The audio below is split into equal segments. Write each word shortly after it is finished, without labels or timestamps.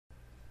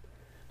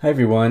Hi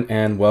everyone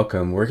and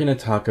welcome. We're going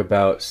to talk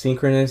about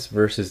synchronous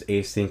versus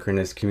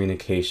asynchronous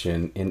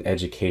communication in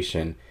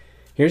education.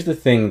 Here's the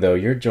thing though,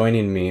 you're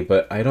joining me,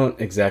 but I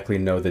don't exactly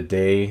know the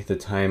day, the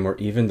time, or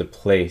even the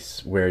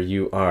place where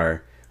you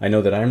are. I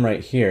know that I'm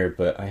right here,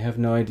 but I have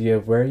no idea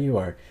where you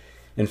are.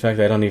 In fact,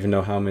 I don't even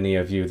know how many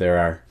of you there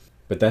are.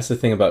 But that's the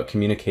thing about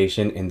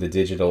communication in the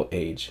digital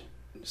age.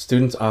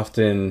 Students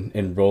often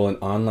enroll in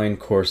online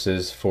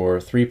courses for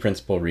three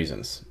principal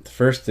reasons. The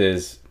first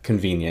is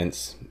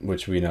convenience,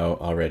 which we know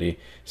already.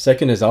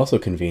 Second is also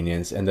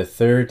convenience. And the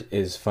third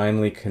is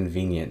finally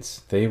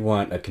convenience. They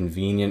want a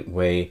convenient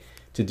way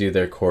to do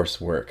their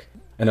coursework.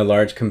 And a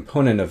large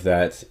component of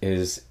that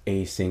is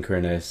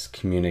asynchronous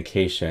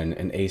communication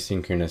and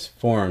asynchronous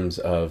forms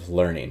of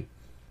learning.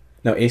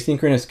 Now,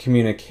 asynchronous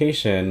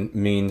communication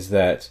means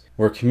that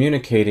we're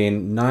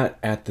communicating not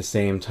at the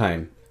same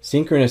time.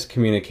 Synchronous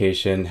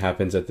communication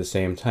happens at the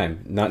same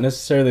time, not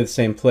necessarily the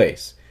same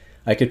place.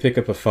 I could pick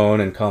up a phone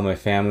and call my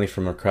family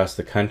from across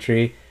the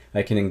country.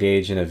 I can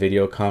engage in a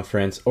video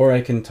conference, or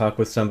I can talk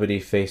with somebody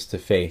face to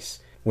face.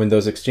 When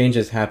those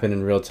exchanges happen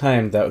in real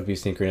time, that would be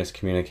synchronous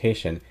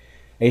communication.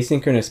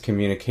 Asynchronous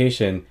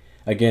communication,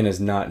 again,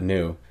 is not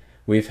new.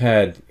 We've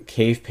had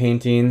cave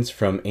paintings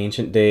from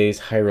ancient days,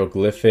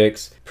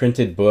 hieroglyphics,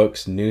 printed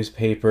books,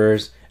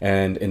 newspapers,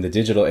 and in the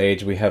digital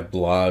age, we have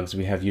blogs,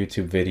 we have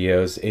YouTube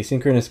videos.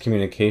 Asynchronous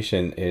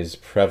communication is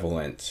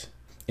prevalent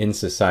in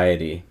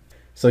society.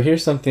 So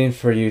here's something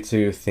for you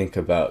to think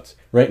about.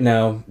 Right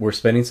now, we're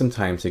spending some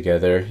time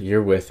together.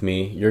 You're with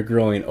me, you're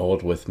growing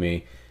old with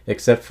me.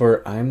 Except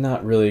for I'm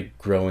not really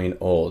growing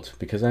old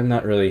because I'm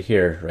not really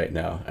here right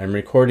now. I'm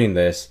recording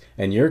this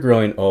and you're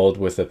growing old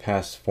with a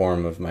past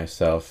form of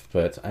myself,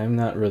 but I'm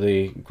not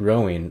really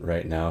growing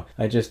right now.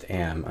 I just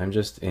am. I'm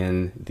just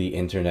in the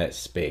internet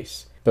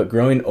space. But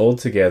growing old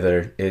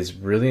together is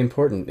really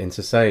important in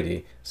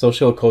society.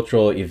 Social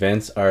cultural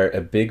events are a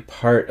big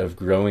part of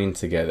growing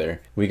together.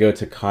 We go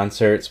to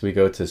concerts, we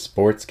go to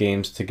sports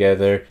games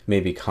together,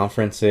 maybe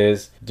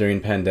conferences.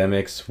 During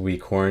pandemics, we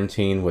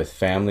quarantine with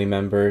family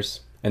members.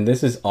 And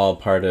this is all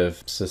part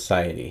of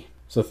society.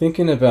 So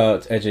thinking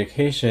about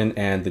education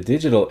and the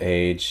digital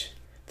age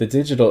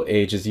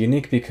is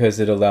unique because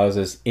it allows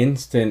us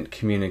instant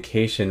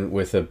communication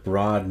with a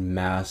broad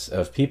mass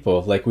of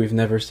people like we've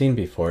never seen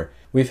before.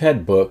 We've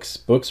had books.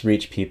 Books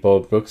reach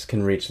people. Books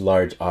can reach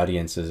large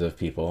audiences of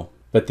people.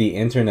 But the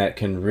internet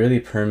can really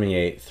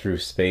permeate through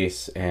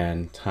space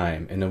and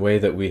time in a way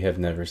that we have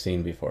never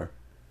seen before.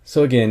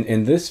 So again,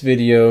 in this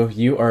video,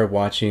 you are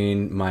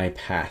watching my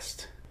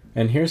past.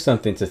 And here's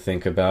something to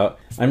think about.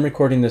 I'm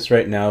recording this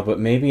right now, but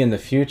maybe in the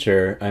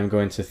future, I'm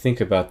going to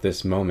think about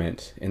this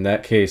moment. In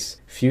that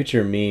case,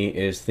 future me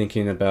is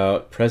thinking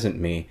about present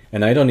me.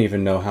 And I don't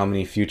even know how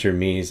many future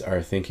me's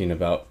are thinking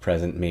about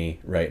present me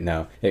right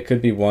now. It could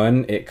be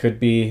one, it could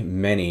be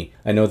many.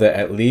 I know that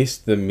at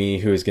least the me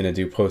who is going to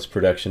do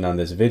post-production on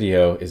this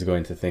video is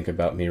going to think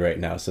about me right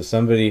now. So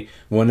somebody,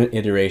 one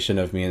iteration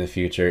of me in the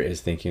future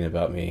is thinking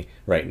about me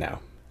right now.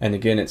 And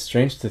again, it's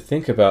strange to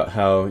think about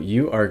how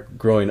you are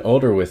growing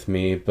older with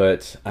me,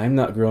 but I'm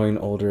not growing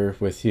older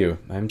with you.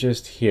 I'm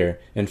just here.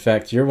 In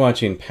fact, you're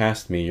watching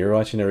past me. You're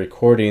watching a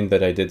recording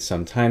that I did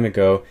some time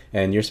ago,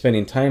 and you're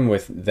spending time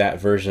with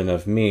that version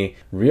of me.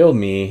 Real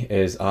me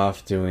is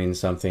off doing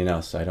something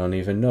else. I don't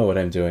even know what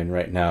I'm doing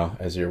right now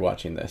as you're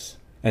watching this.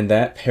 And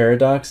that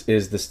paradox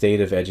is the state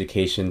of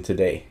education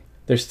today.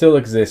 There still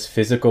exist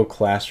physical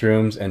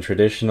classrooms and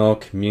traditional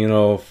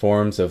communal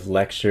forms of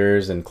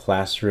lectures and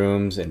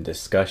classrooms and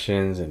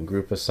discussions and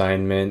group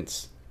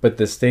assignments. But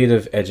the state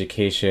of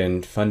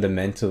education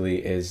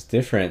fundamentally is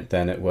different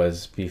than it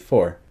was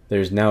before.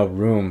 There's now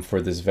room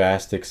for this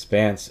vast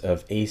expanse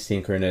of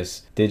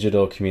asynchronous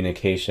digital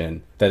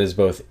communication that is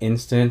both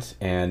instant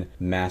and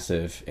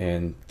massive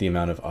in the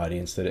amount of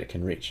audience that it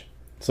can reach.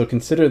 So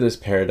consider this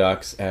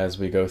paradox as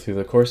we go through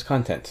the course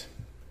content.